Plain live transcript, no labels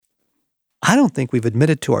I don't think we've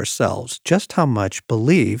admitted to ourselves just how much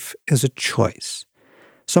belief is a choice.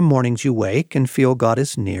 Some mornings you wake and feel God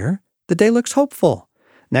is near. The day looks hopeful.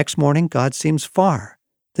 Next morning, God seems far.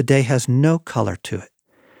 The day has no color to it.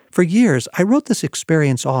 For years, I wrote this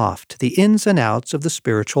experience off to the ins and outs of the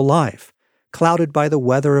spiritual life, clouded by the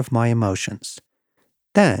weather of my emotions.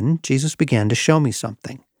 Then, Jesus began to show me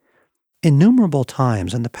something. Innumerable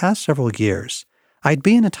times in the past several years, I'd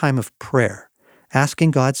be in a time of prayer,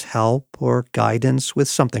 asking God's help or guidance with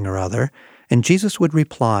something or other, and Jesus would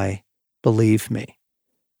reply, "Believe me."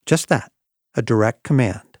 Just that, a direct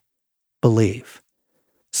command. Believe.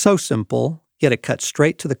 So simple, yet it cut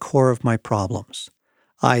straight to the core of my problems.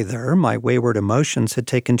 Either my wayward emotions had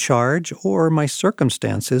taken charge, or my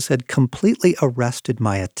circumstances had completely arrested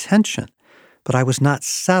my attention, but I was not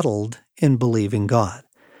settled in believing God,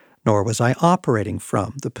 nor was I operating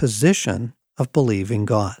from the position of believing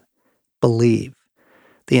God. Believe.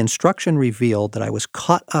 The instruction revealed that I was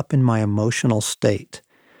caught up in my emotional state.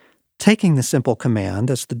 Taking the simple command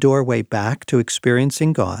as the doorway back to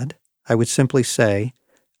experiencing God, I would simply say,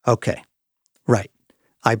 "Okay, right,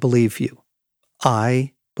 I believe you.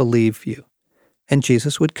 I believe you." And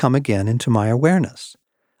Jesus would come again into my awareness.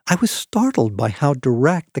 I was startled by how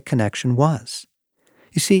direct the connection was.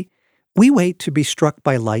 You see, we wait to be struck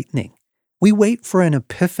by lightning. We wait for an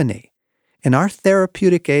epiphany. In our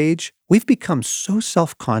therapeutic age, we've become so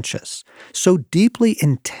self-conscious, so deeply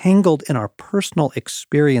entangled in our personal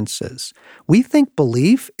experiences. We think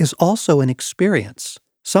belief is also an experience,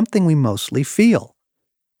 something we mostly feel.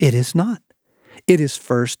 It is not. It is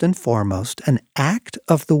first and foremost an act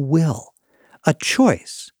of the will, a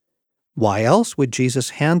choice. Why else would Jesus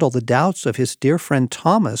handle the doubts of his dear friend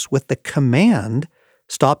Thomas with the command,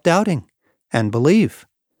 "Stop doubting and believe"?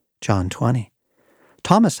 John 20.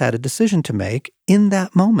 Thomas had a decision to make in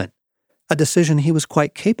that moment, a decision he was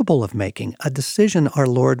quite capable of making, a decision our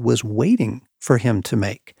Lord was waiting for him to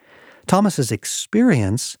make. Thomas's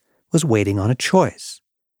experience was waiting on a choice.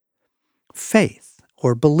 Faith,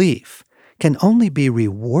 or belief, can only be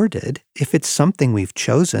rewarded if it's something we've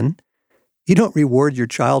chosen. You don't reward your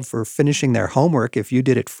child for finishing their homework if you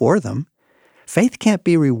did it for them. Faith can't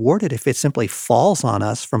be rewarded if it simply falls on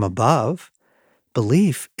us from above.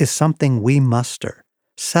 Belief is something we muster,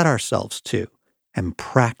 set ourselves to, and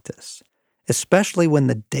practice, especially when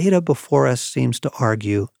the data before us seems to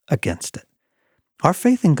argue against it. Our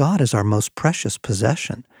faith in God is our most precious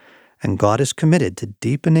possession, and God is committed to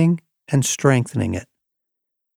deepening and strengthening it